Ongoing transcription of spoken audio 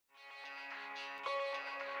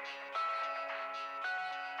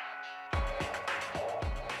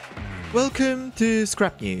Welcome to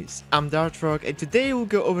ScrapNews. I'm maildartfrog and today we'll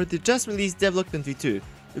go over the just released Devblog 22.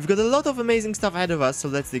 We've got a lot of amazing stuff ahead of us, so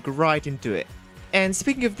let's dig right into it. And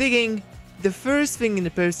speaking of digging, the first thing in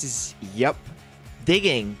the post is, yup,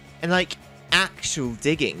 digging. And like, actual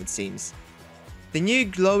digging it seems. The new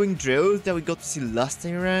glowing drills that we got to see last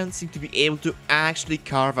time around seem to be able to actually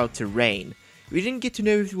carve out terrain. We didn't get to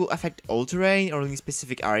know if it will affect all terrain or only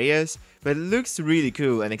specific areas, but it looks really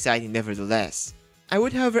cool and exciting nevertheless. I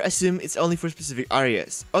would however assume it's only for specific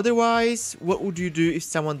areas. Otherwise, what would you do if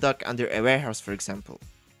someone dug under a warehouse, for example?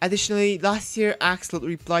 Additionally, last year MacLeod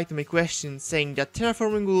replied to my question saying that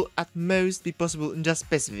terraforming will at most be possible in just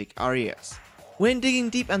specific areas. When digging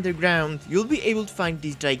deep underground, you'll be able to find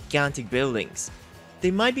these gigantic buildings.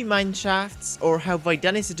 They might be mine shafts, or how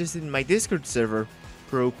Vidani suggested in my Discord server,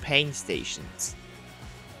 propane stations.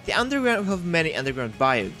 The underground will have many underground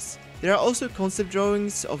biomes. There are also concept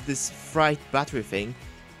drawings of this fright battery thing,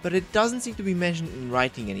 but it doesn't seem to be mentioned in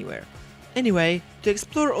writing anywhere. Anyway, to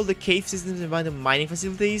explore all the cave systems and random mining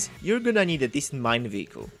facilities, you're gonna need a decent mine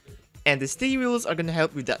vehicle. And the sticky wheels are gonna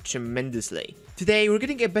help with that tremendously. Today we're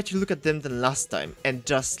getting a better look at them than last time, and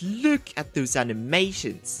just look at those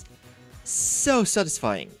animations. So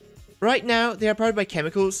satisfying. Right now they are powered by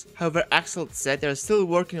chemicals, however MacLeod said they are still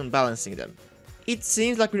working on balancing them. It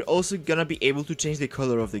seems like we're also gonna be able to change the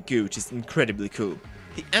color of the goo, which is incredibly cool.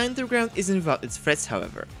 The underground isn't without its threats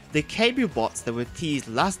however. The cable bots that were teased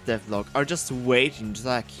last devlog are just waiting to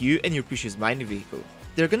attack you and your precious mining vehicle.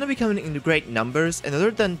 They're gonna be coming in great numbers, and other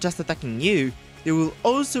than just attacking you, they will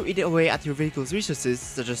also eat away at your vehicle's resources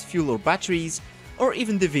such as fuel or batteries, or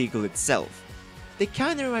even the vehicle itself. They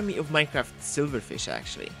kinda remind me of Minecraft silverfish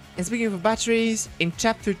actually. And speaking of batteries, in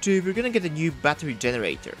chapter 2 we're gonna get a new battery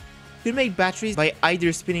generator. You can make batteries by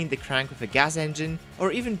either spinning the crank with a gas engine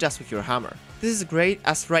or even just with your hammer. This is great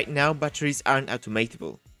as right now batteries aren't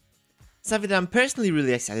automatable. Something that I'm personally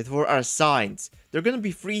really excited for are signs. They're gonna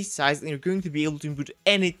be free sized and you're going to be able to input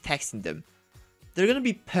any text in them. They're gonna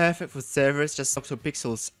be perfect for servers just like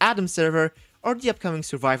Pixel's Adam server or the upcoming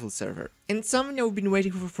survival server. And something that we've been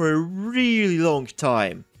waiting for a really long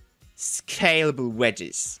time. Scalable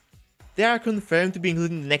wedges. They are confirmed to be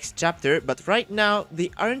included in the next chapter, but right now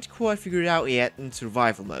they aren't quite figured out yet in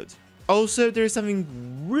survival mode. Also, there is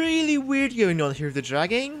something really weird going on here with the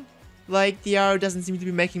dragging. Like, the arrow doesn't seem to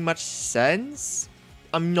be making much sense.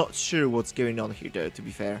 I'm not sure what's going on here though, to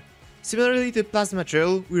be fair. Similarly to Plasma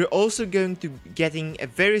Drill, we're also going to be getting a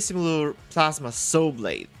very similar Plasma Saw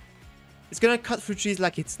Blade. It's gonna cut through trees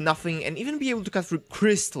like it's nothing and even be able to cut through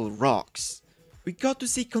crystal rocks. We got to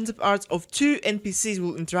see concept arts of 2 NPCs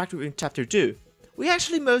we'll interact with in chapter 2. We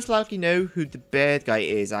actually most likely know who the bad guy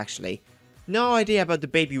is actually. No idea about the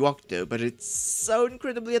baby walk though, but it's so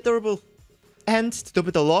incredibly adorable. And to top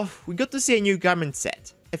it all off, we got to see a new garment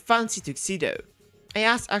set, a fancy tuxedo. I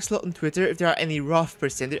asked MacLeod on Twitter if there are any rough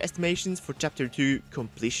percentage estimations for chapter 2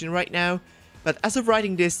 completion right now, but as of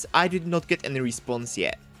writing this, I did not get any response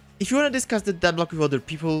yet. If you want to discuss the Devblog with other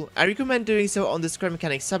people, I recommend doing so on the Scrap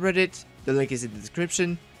Mechanics subreddit, the link is in the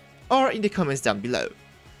description, or in the comments down below.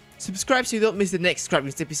 Subscribe so you don't miss the next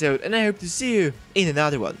ScrapNews episode, and I hope to see you in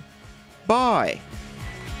another one. Bye!